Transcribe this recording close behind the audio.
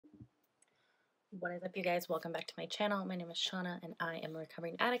What is up, you guys? Welcome back to my channel. My name is Shanna and I am a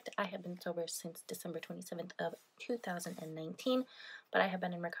recovering addict. I have been sober since December 27th of 2019, but I have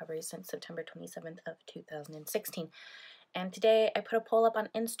been in recovery since September 27th of 2016. And today I put a poll up on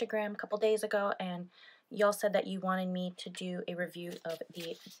Instagram a couple days ago, and y'all said that you wanted me to do a review of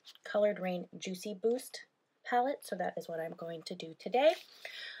the Colored Raine Juicy Boost palette, so that is what I'm going to do today.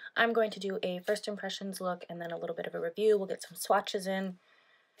 I'm going to do a first impressions look and then a little bit of a review. We'll get some swatches in.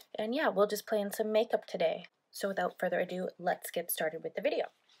 And yeah, we'll just play in some makeup today. So without further ado, let's get started with the video.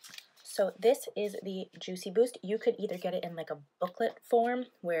 So this is the Juicy Boost. You could either get it in like a booklet form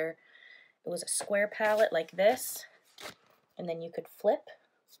where it was a square palette like this, and then you could flip,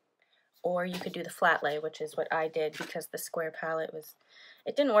 or you could do the flat lay, which is what I did because the square palette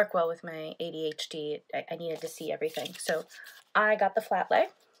it didn't work well with my ADHD. I needed to see everything. So I got the flat lay.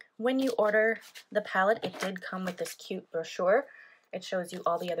 When you order the palette, it did come with this cute brochure. It shows you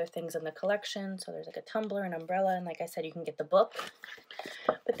all the other things in the collection. So there's like a tumbler, an umbrella, and like I said, you can get the book.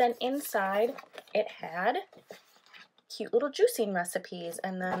 But then inside, it had cute little juicing recipes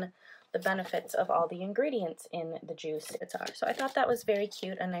and then the benefits of all the ingredients in the juice. So I thought that was very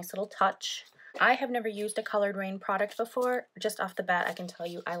cute, a nice little touch. I have never used a Colored Raine product before. Just off the bat, I can tell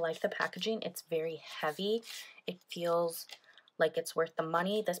you I like the packaging. It's very heavy. It feels like it's worth the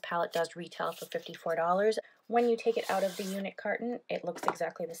money. This palette does retail for $54. When you take it out of the unit carton, it looks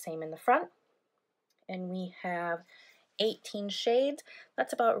exactly the same in the front. And we have 18 shades.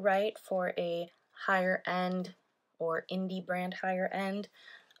 That's about right for a higher end or indie brand higher end.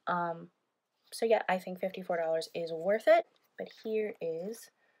 So yeah, I think $54 is worth it. But here is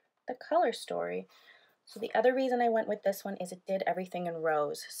the color story. So the other reason I went with this one is it did everything in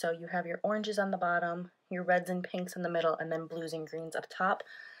rows. So you have your oranges on the bottom, your reds and pinks in the middle, and then blues and greens up top.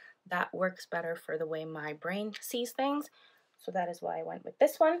 That works better for the way my brain sees things. So that is why I went with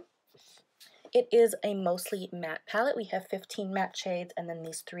this one. It is a mostly matte palette. We have 15 matte shades and then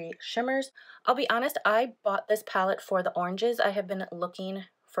these 3 shimmers. I'll be honest, I bought this palette for the oranges. I have been looking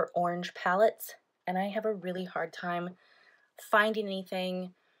for orange palettes and I have a really hard time finding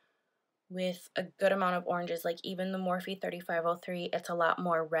anything with a good amount of oranges. Like even the Morphe 3503, it's a lot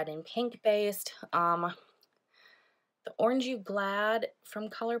more red and pink based. The Orange You Glad from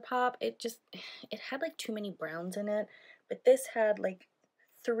ColourPop, it had like too many browns in it, but this had like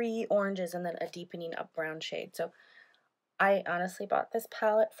 3 oranges and then a deepening up brown shade. So I honestly bought this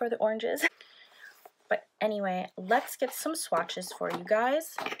palette for the oranges. But anyway, let's get some swatches for you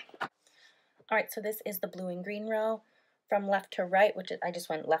guys. All right, so this is the blue and green row. From left to right, which is, I just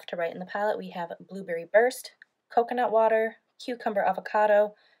went left to right in the palette, we have Blueberry Burst, Coconut Water, Cucumber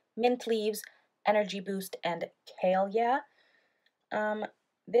Avocado, Mint Leaves, Energy Boost, and Kale Yeah.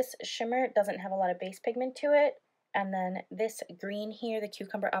 This shimmer doesn't have a lot of base pigment to it, and then this green here, the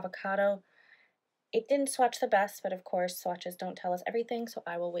Cucumber Avocado, it didn't swatch the best, but of course swatches don't tell us everything, so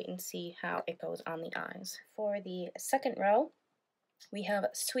I will wait and see how it goes on the eyes. For the second row, we have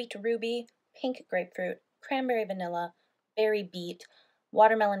Sweet Ruby, Pink Grapefruit, Cranberry Vanilla, Berry Beet,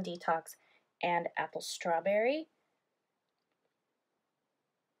 Watermelon Detox, and Apple Strawberry.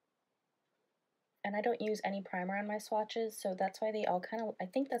 And I don't use any primer on my swatches, so that's why they all I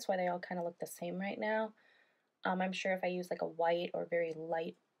think that's why they all kind of look the same right now. I'm sure if I use like a white or very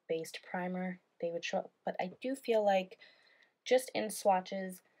light based primer, they would show up. But I do feel like just in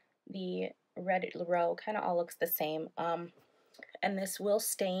swatches, the red row kind of all looks the same. And this will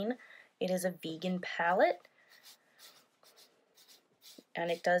stain. It is a vegan palette. And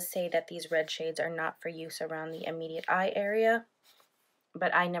it does say that these red shades are not for use around the immediate eye area.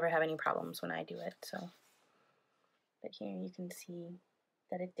 But I never have any problems when I do it, so. But here you can see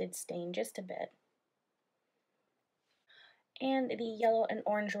that it did stain just a bit. And the yellow and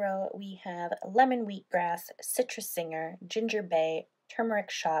orange row, we have Lemon Wheatgrass, Citrus Singer, Ginger Bay, Turmeric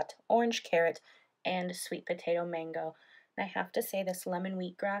Shot, Orange Carrot, and Sweet Potato Mango. And I have to say this Lemon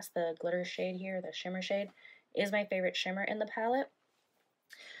Wheatgrass, the glitter shade here, the shimmer shade, is my favorite shimmer in the palette.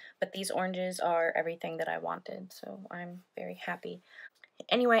 But these oranges are everything that I wanted, so I'm very happy.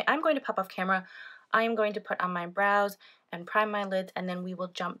 Anyway, I'm going to pop off camera. I am going to put on my brows and prime my lids, and then we will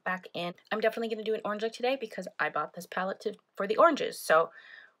jump back in. I'm definitely going to do an orange look today because I bought this palette for the oranges. So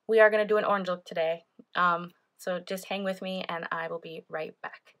we are going to do an orange look today. So just hang with me and I will be right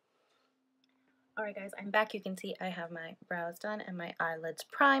back. Alright guys, I'm back. You can see I have my brows done and my eyelids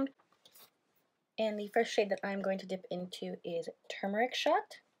primed. And the first shade that I'm going to dip into is Turmeric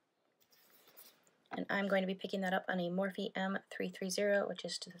Shot. And I'm going to be picking that up on a Morphe M330, which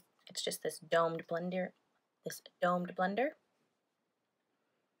is it's just this domed blender.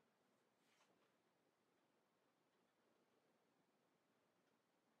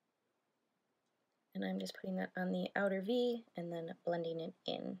 And I'm just putting that on the outer V and then blending it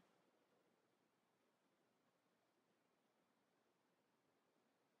in.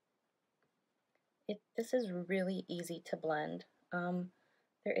 This is really easy to blend.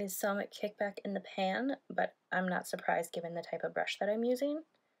 There is some kickback in the pan, but I'm not surprised given the type of brush that I'm using.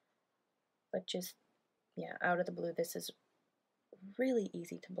 But just, yeah, out of the blue, this is really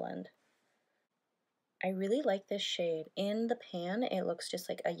easy to blend. I really like this shade. In the pan, it looks just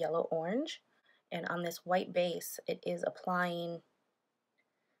like a yellow-orange, and on this white base, it is applying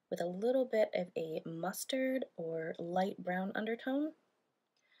with a little bit of a mustard or light brown undertone.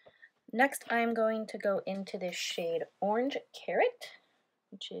 Next, I'm going to go into this shade Orange Carrot,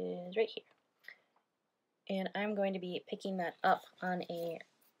 which is right here. And I'm going to be picking that up on a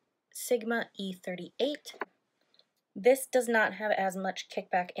Sigma E38. This does not have as much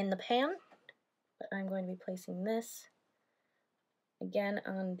kickback in the pan, but I'm going to be placing this again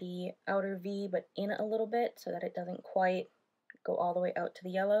on the outer V, but in a little bit so that it doesn't quite go all the way out to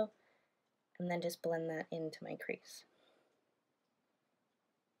the yellow, and then just blend that into my crease.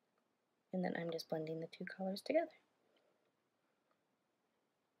 And then I'm just blending the two colors together.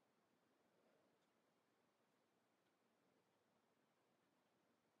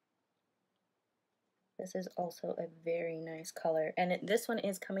 This is also a very nice color, and this one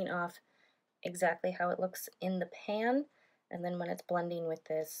is coming off exactly how it looks in the pan, and then when it's blending with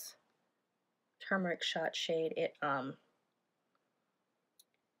this turmeric shot shade,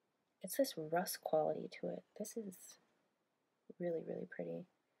 it's this rust quality to it. This is really, really pretty.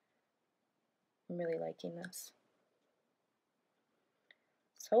 I'm really liking this.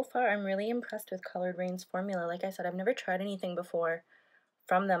 So far, I'm really impressed with Colored Raine's formula. Like I said, I've never tried anything before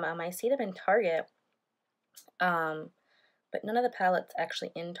from them. I see them in Target, but none of the palettes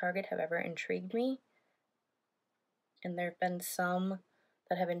actually in Target have ever intrigued me. And there have been some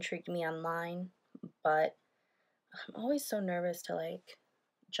that have intrigued me online, but I'm always so nervous to like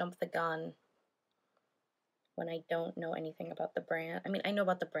jump the gun when I don't know anything about the brand. I mean, I know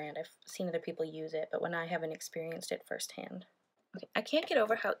about the brand. I've seen other people use it, but when I haven't experienced it firsthand. Okay, I can't get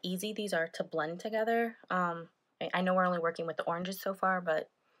over how easy these are to blend together. I know we're only working with the oranges so far, but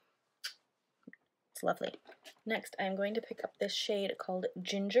it's lovely. Next, I'm going to pick up this shade called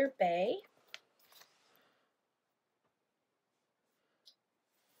Ginger Bay.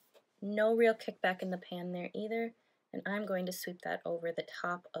 No real kickback in the pan there either. And I'm going to sweep that over the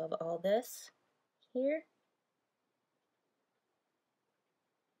top of all this here.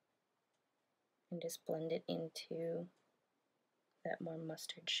 And just blend it into that more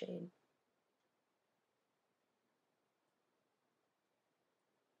mustard shade.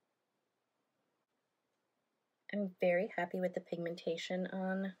 I'm very happy with the pigmentation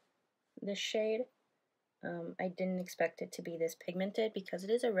on this shade. I didn't expect it to be this pigmented because it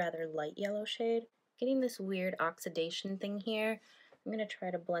is a rather light yellow shade. Getting this weird oxidation thing here. I'm going to try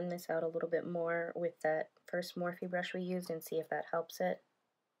to blend this out a little bit more with that first Morphe brush we used and see if that helps it.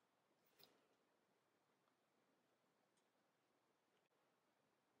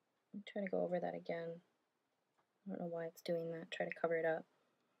 I'm trying to go over that again. I don't know why it's doing that. Try to cover it up.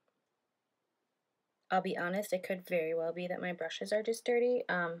 I'll be honest, it could very well be that my brushes are just dirty.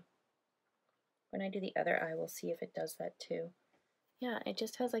 When I do the other eye, we'll see if it does that too. Yeah, it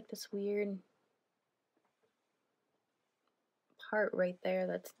just has like this weird part right there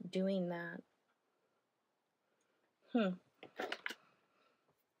that's doing that.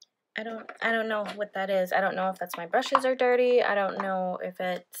 I don't know what that is. I don't know if that's my brushes are dirty. I don't know if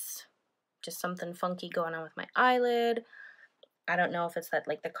it's just something funky going on with my eyelid. I don't know if it's that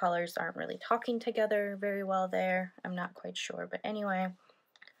like the colors aren't really talking together very well there. I'm not quite sure, but anyway,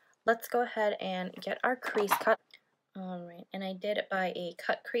 let's go ahead and get our crease cut. Alright, and I did buy a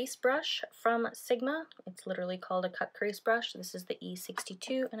cut crease brush from Sigma. It's literally called a cut crease brush. This is the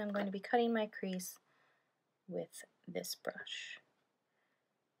E62, and I'm going to be cutting my crease with this brush.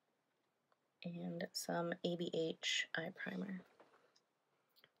 And some ABH eye primer.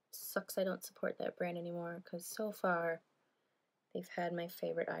 Sucks I don't support that brand anymore, because so far they've had my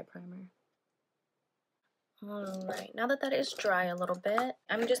favorite eye primer. Alright, now that that is dry a little bit,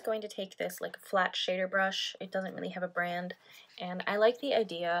 I'm just going to take this like flat shader brush. It doesn't really have a brand, and I like the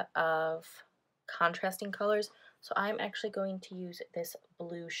idea of contrasting colors, so I'm actually going to use this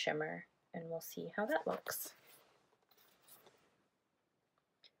blue shimmer, and we'll see how that looks.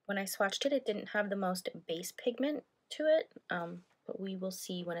 When I swatched it, it didn't have the most base pigment to it, but we will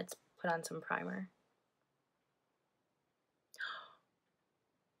see when it's put on some primer.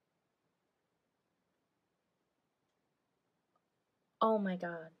 Oh my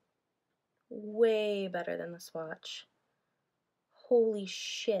god. Way better than the swatch. Holy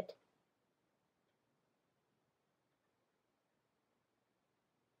shit.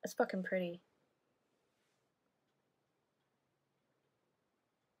 It's fucking pretty.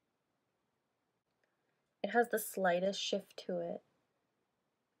 It has the slightest shift to it.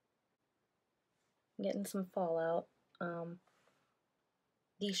 I'm getting some fallout.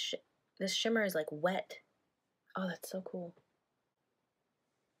 This shimmer is like wet. Oh, that's so cool.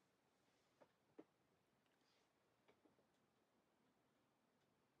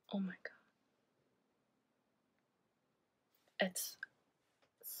 Oh my god. It's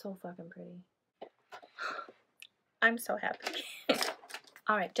so fucking pretty. I'm so happy.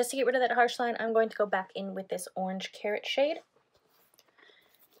 Alright, just to get rid of that harsh line, I'm going to go back in with this orange carrot shade.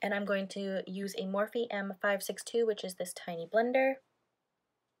 And I'm going to use a Morphe M562, which is this tiny blender.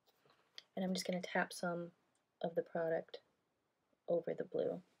 And I'm just going to tap some of the product over the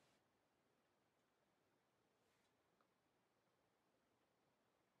blue.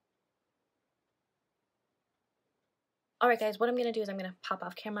 Alright guys, what I'm going to do is I'm going to pop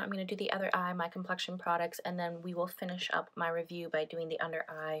off camera, I'm going to do the other eye, my complexion products, and then we will finish up my review by doing the under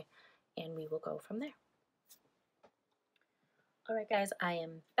eye, and we will go from there. Alright guys, I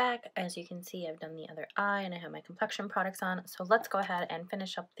am back. As you can see, I've done the other eye, and I have my complexion products on, so let's go ahead and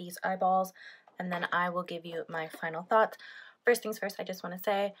finish up these eyeballs, and then I will give you my final thoughts. First things first, I just want to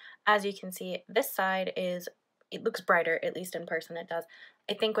say, as you can see, this side it looks brighter, at least in person it does.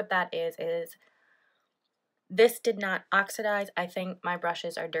 I think what that is this did not oxidize. I think my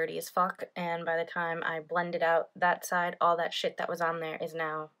brushes are dirty as fuck, and by the time I blended out that side, all that shit that was on there is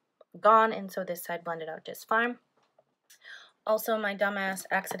now gone, and so this side blended out just fine. Also, my dumbass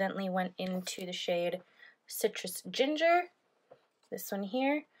accidentally went into the shade Citrus Ginger, this one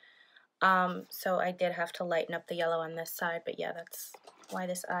here. So I did have to lighten up the yellow on this side, but yeah, that's why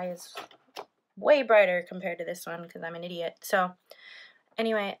this eye is way brighter compared to this one, because I'm an idiot. So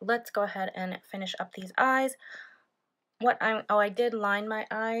anyway, let's go ahead and finish up these eyes. I did line my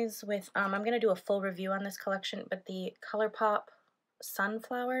eyes with, I'm going to do a full review on this collection, but the ColourPop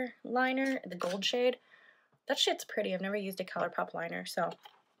Sunflower liner, the gold shade, that shit's pretty. I've never used a ColourPop liner, so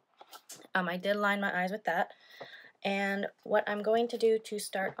I did line my eyes with that. And what I'm going to do to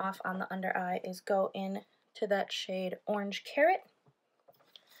start off on the under eye is go in to that shade Orange Carrot.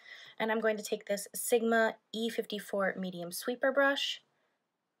 And I'm going to take this Sigma E54 medium sweeper brush,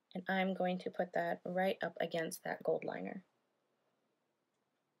 and I'm going to put that right up against that gold liner.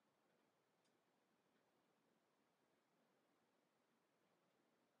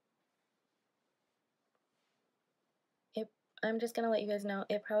 I'm just going to let you guys know,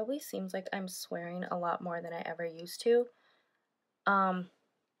 it probably seems like I'm swearing a lot more than I ever used to.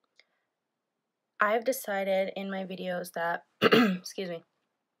 I've decided in my videos that, excuse me,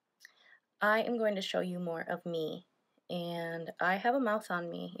 I am going to show you more of me, and I have a mouth on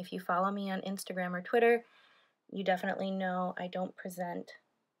me. If you follow me on Instagram or Twitter, you definitely know I don't present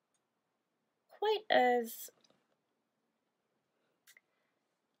quite as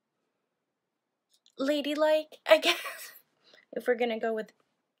ladylike, I guess. If we're gonna go with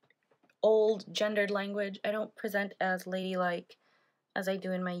old gendered language, I don't present as ladylike as I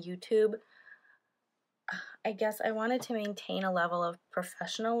do in my YouTube. I guess I wanted to maintain a level of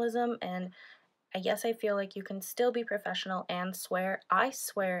professionalism, and I guess I feel like you can still be professional and swear. I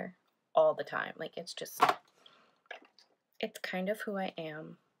swear all the time. Like, it's kind of who I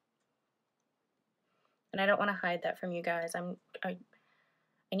am. And I don't want to hide that from you guys.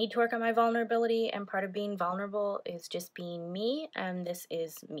 I need to work on my vulnerability, and part of being vulnerable is just being me, and this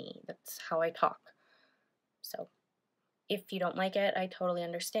is me. That's how I talk. So, if you don't like it, I totally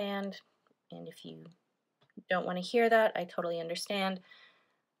understand. And if you don't want to hear that, I totally understand.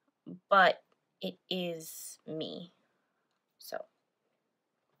 But it is me. So,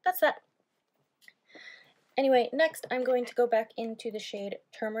 that's that. Anyway, next I'm going to go back into the shade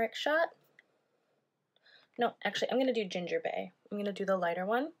Turmeric Shot. No, actually, I'm going to do Ginger Bay. I'm going to do the lighter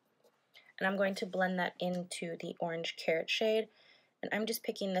one. And I'm going to blend that into the Orange Carrot shade. And I'm just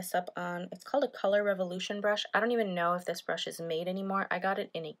picking this up on, it's called a Color Revolution brush. I don't even know if this brush is made anymore. I got it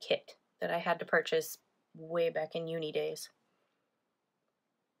in a kit that I had to purchase way back in uni days.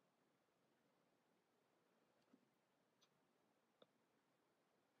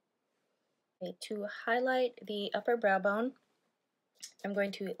 Okay, to highlight the upper brow bone, I'm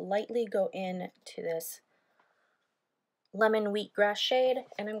going to lightly go in to this Lemon Wheatgrass shade,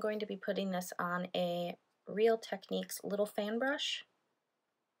 and I'm going to be putting this on a Real Techniques little fan brush,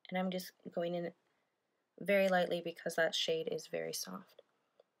 and I'm just going in very lightly because that shade is very soft.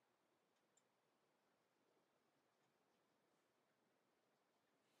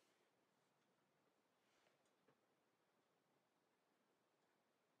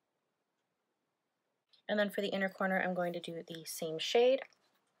 And then for the inner corner, I'm going to do the same shade.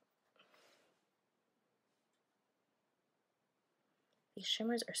 These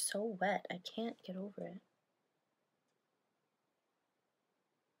shimmers are so wet. I can't get over it.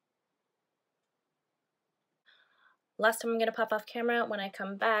 Last time I'm going to pop off camera. When I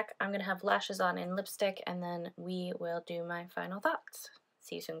come back, I'm going to have lashes on and lipstick, and then we will do my final thoughts.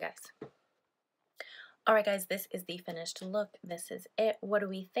 See you soon, guys. Alright guys, this is the finished look. This is it. What do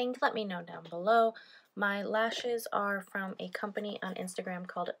we think? Let me know down below. My lashes are from a company on Instagram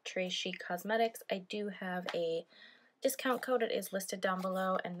called Tracey Cosmetics. I do have a discount code. It is listed down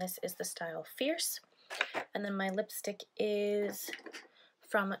below, and this is the style Fierce. And then my lipstick is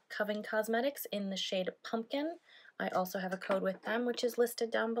from Coven Cosmetics in the shade Pumpkin. I also have a code with them, which is listed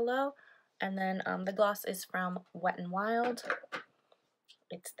down below. And then the gloss is from Wet n Wild.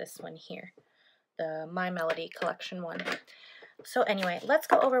 It's this one here, the My Melody collection one. So anyway, let's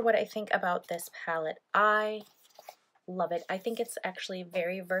go over what I think about this palette. I love it. I think it's actually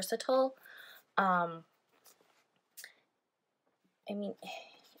very versatile. I mean,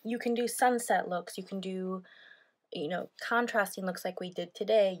 you can do sunset looks, you can do, you know, contrasting looks like we did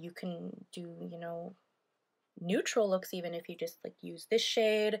today. You can do, you know, neutral looks even if you just like use this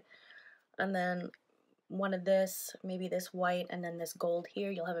shade and then one of this, maybe this white and then this gold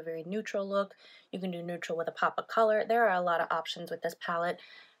here. You'll have a very neutral look. You can do neutral with a pop of color. There are a lot of options with this palette.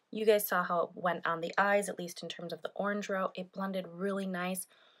 You guys saw how it went on the eyes, at least in terms of the orange row. It blended really nice.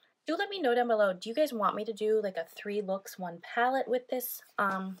 Do let me know down below, do you guys want me to do like a 3 looks 1 palette with this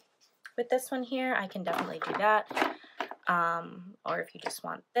one here? I can definitely do that. Or if you just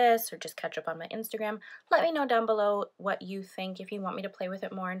want this or just catch up on my Instagram, let me know down below what you think. If you want me to play with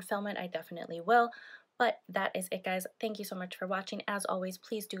it more and film it, I definitely will. But that is it, guys. Thank you so much for watching. As always,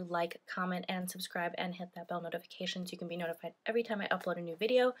 please do like, comment, and subscribe, and hit that bell notification so you can be notified every time I upload a new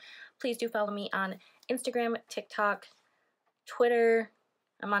video. Please do follow me on Instagram, TikTok, Twitter.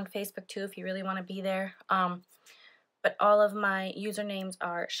 I'm on Facebook too if you really want to be there. But all of my usernames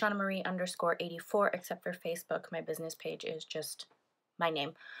are Shanna-Marie_84 except for Facebook. My business page is just my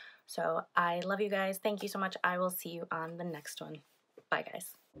name. So I love you guys. Thank you so much. I will see you on the next one. Bye,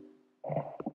 guys.